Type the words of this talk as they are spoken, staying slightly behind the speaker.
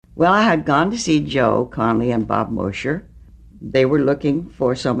Well, I had gone to see Joe Conley and Bob Mosher. They were looking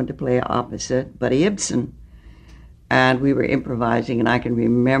for someone to play opposite Buddy Ibsen. And we were improvising, and I can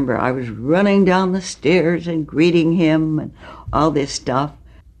remember I was running down the stairs and greeting him and all this stuff.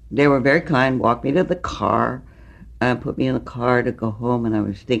 They were very kind, walked me to the car, and put me in the car to go home, and I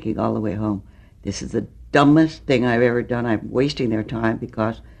was thinking all the way home, this is the dumbest thing I've ever done. I'm wasting their time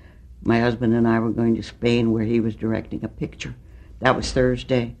because my husband and I were going to Spain where he was directing a picture. That was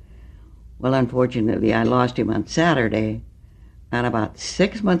Thursday. Well, unfortunately, I lost him on Saturday, and about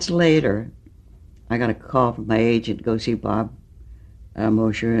 6 months later, I got a call from my agent to go see Bob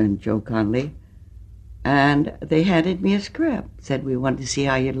Mosher and Joe Conley, and they handed me a script. Said, we want to see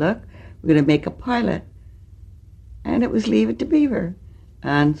how you look. We're going to make a pilot. And it was Leave It to Beaver.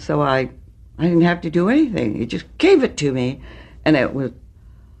 And so I didn't have to do anything. He just gave it to me. And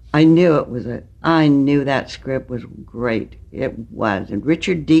I knew that script was great. It was. And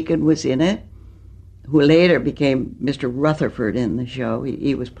Richard Deacon was in it, who later became Mr. Rutherford in the show.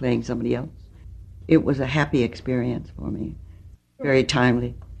 He was playing somebody else. It was a happy experience for me. Very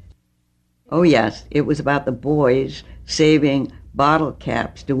timely. Oh, yes. It was about the boys saving bottle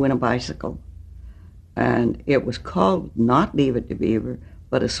caps to win a bicycle. And it was called not Leave It to Beaver,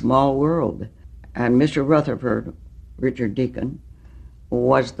 but A Small World. And Mr. Rutherford, Richard Deacon,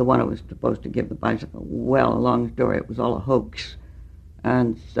 was the one who was supposed to give the bicycle. Well, a long story, it was all a hoax.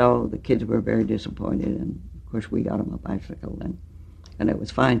 And so the kids were very disappointed, and of course we got them a bicycle, and it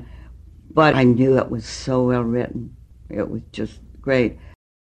was fine. But I knew it was so well written. It was just great.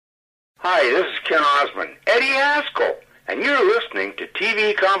 Hi, this is Ken Osmond, Eddie Haskell, and you're listening to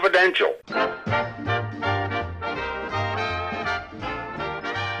TV Confidential.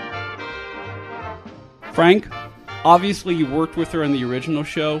 Frank, obviously you worked with her in the original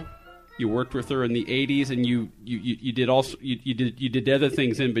show. You worked with her in the '80s, and you did other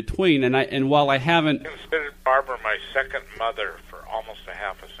things in between. And while I haven't considered Barbara my second mother for almost a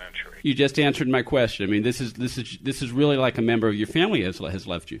half a century. You just answered my question. I mean, this is really like a member of your family has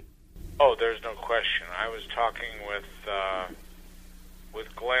left you. Oh, there's no question. I was talking with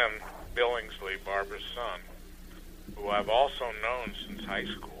Glenn Billingsley, Barbara's son, who I've also known since high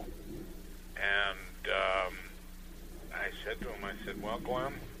school, and I said to him, I said, well,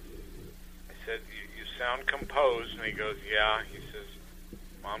 Glenn, I said, you sound composed, and he goes, yeah. He says,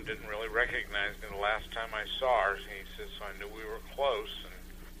 Mom didn't really recognize me the last time I saw her. He says, so I knew we were close.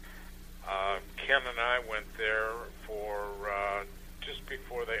 And Ken and I went there for just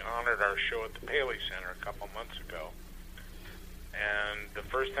before they honored our show at the Paley Center a couple months ago. And the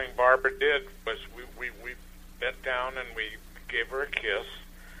first thing Barbara did was we bent down and we gave her a kiss.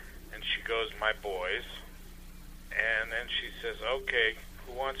 And she goes, my boys. And then she says, okay,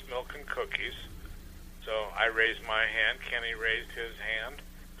 who wants milk and cookies? So I raised my hand, Kenny raised his hand,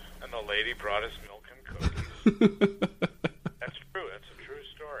 and the lady brought us milk and cookies. That's true. That's a true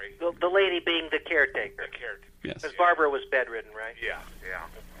story. The lady being the caretaker. The caretaker. Yes. Because Barbara was bedridden, right? Yeah.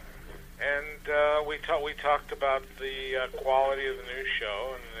 And we talked about the quality of the new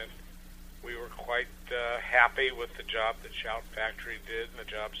show, and that we were quite happy with the job that Shout Factory did and the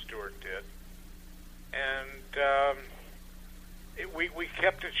job Stewart did. And we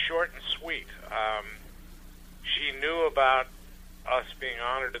kept it short and sweet. She knew about us being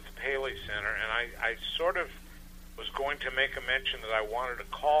honored at the Paley Center, and I sort of was going to make a mention that I wanted to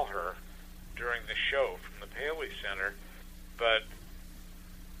call her during the show from the Paley Center, but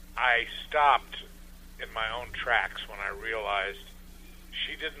I stopped in my own tracks when I realized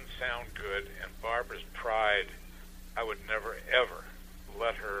she didn't sound good, and Barbara's pride, I would never, ever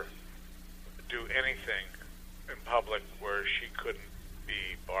let her do anything in public where she couldn't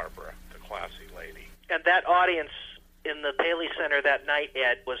be Barbara, the classy lady. And that audience in the Paley Center that night,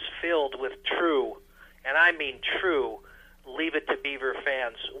 Ed, was filled with true, and I mean true, Leave It to Beaver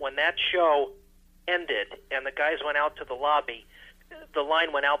fans. When that show ended and the guys went out to the lobby, the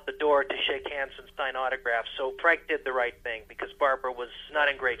line went out the door to shake hands and sign autographs. So Frank did the right thing because Barbara was not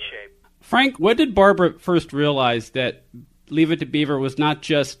in great shape. Frank, when did Barbara first realize that Leave It to Beaver was not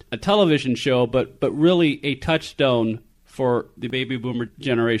just a television show, but really a touchstone for the baby boomer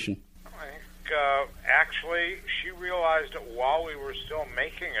generation? I think actually she realized it while we were still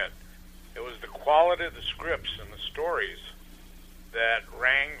making it. It was the quality of the scripts and the stories that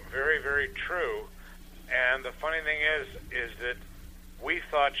rang very, very true. And the funny thing is that we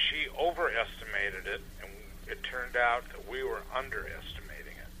thought she overestimated it, and it turned out that we were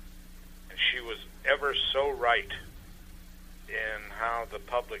underestimating it. And she was ever so right in how the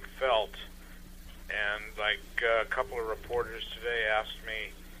public felt. And like a couple of reporters today asked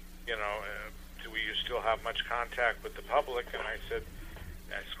me, do we still have much contact with the public? And I said,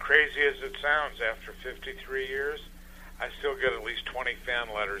 as crazy as it sounds, after 53 years, I still get at least 20 fan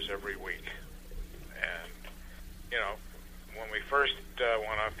letters every week. And, you know, when we first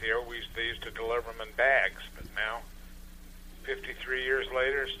went off the air, they used to deliver them in bags, but now, 53 years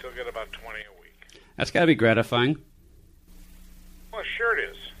later, still get about 20 a week. That's got to be gratifying. Well, sure it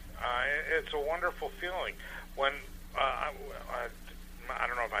is. It's a wonderful feeling. When I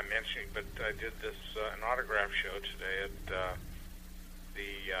don't know if I mentioned, but I did this an autograph show today at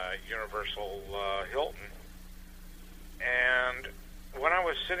the Universal Hilton, and when I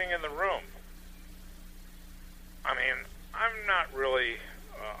was sitting in the room, I mean, I'm not really,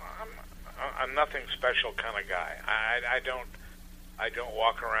 I'm nothing special kind of guy. I don't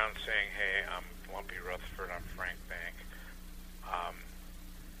walk around saying, "Hey, I'm Lumpy Rutherford, I'm Frank Bank."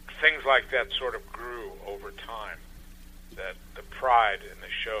 Things like that sort of grew over time. That the pride in the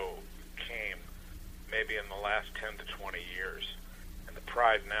show came maybe in the last 10 to 20 years, and the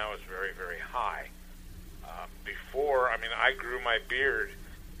pride now is very, very high. Before, I mean, I grew my beard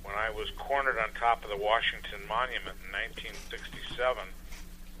when I was cornered on top of the Washington Monument in 1967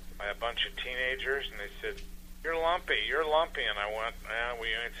 by a bunch of teenagers, and they said, you're lumpy, and I went, well,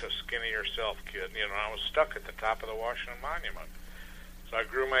 you ain't so skinny yourself, kid. You know, I was stuck at the top of the Washington Monument. So I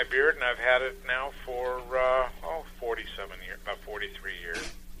grew my beard, and I've had it now for 47 years, about 43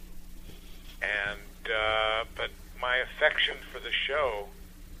 years. And but my affection for the show,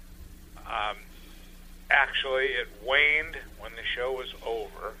 actually, it waned when the show was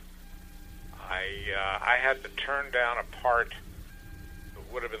over. I had to turn down a part that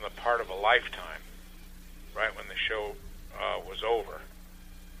would have been the part of a lifetime, right when the show was over,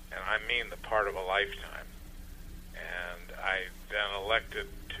 and I mean the part of a lifetime. And I then elected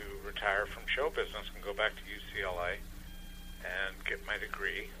to retire from show business and go back to UCLA and get my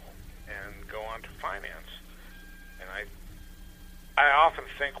degree and go on to finance. And I often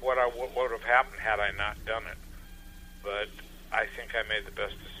think what would have happened had I not done it. But I think I made the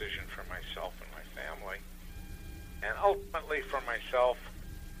best decision for myself and my family. And ultimately for myself,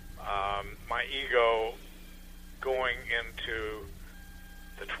 my ego going into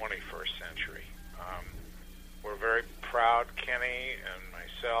the 21st century. We're very proud, Kenny and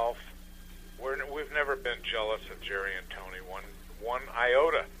myself. We've never been jealous of Jerry and Tony one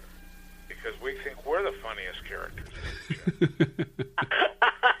iota, because we think we're the funniest characters in the show.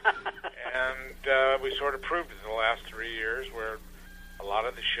 And we sort of proved it in the last 3 years, where a lot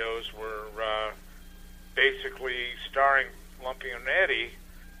of the shows were basically starring Lumpy and Eddie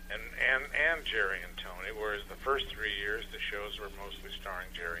and Jerry and Tony, whereas the first 3 years the shows were mostly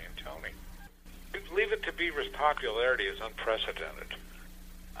starring Jerry and Tony. Leave It to Beaver's popularity is unprecedented.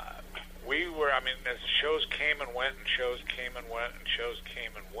 As shows came and went, and shows came and went, and shows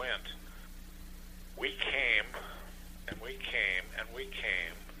came and went, we came, and we came, and we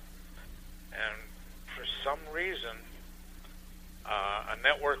came, and for some reason, a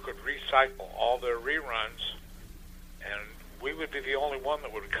network would recycle all their reruns, and we would be the only one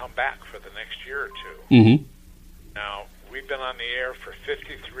that would come back for the next year or two. Mm-hmm. Now, we've been on the air for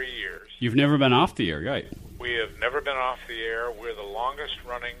 53 years. You've never been off the air, right? We have never been off the air. We're the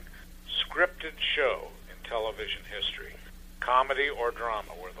longest-running scripted show in television history. Comedy or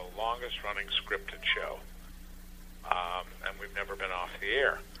drama, we're the longest-running scripted show. And we've never been off the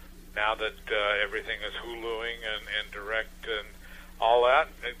air. Now that everything is Huluing and direct and all that,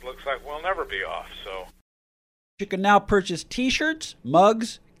 it looks like we'll never be off. So you can now purchase T-shirts,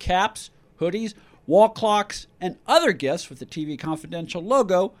 mugs, caps, hoodies, wall clocks, and other gifts with the TV Confidential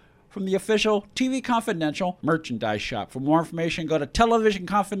logo from the official TV Confidential merchandise shop. For more information, go to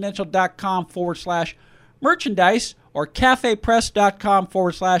televisionconfidential.com/merchandise or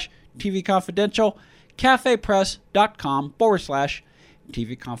cafepress.com/TV Confidential,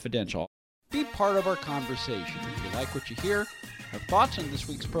 cafepress.com/TV Confidential. Be part of our conversation. If you like what you hear, have thoughts on this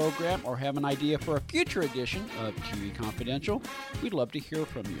week's program, or have an idea for a future edition of TV Confidential, we'd love to hear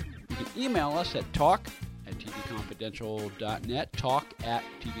from you. You can email us at talk@tvconfidential.net,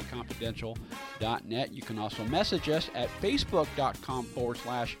 talk@tvconfidential.net. You can also message us at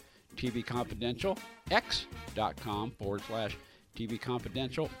facebook.com/TV Confidential, x.com/TV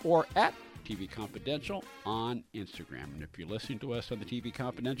Confidential, or at TV Confidential on Instagram. And if you're listening to us on the TV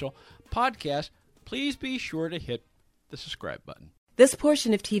Confidential podcast, please be sure to hit the subscribe button. This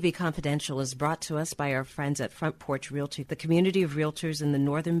portion of TV Confidential is brought to us by our friends at Front Porch Realty, the community of realtors in the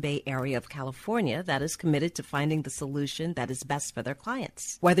Northern Bay area of California that is committed to finding the solution that is best for their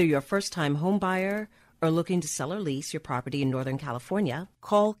clients. Whether you're a first-time home buyer or looking to sell or lease your property in Northern California,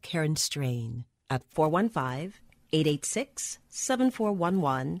 call Karen Strain at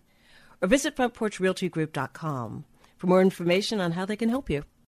 415-886-7411 or visit FrontPorchRealtyGroup.com for more information on how they can help you.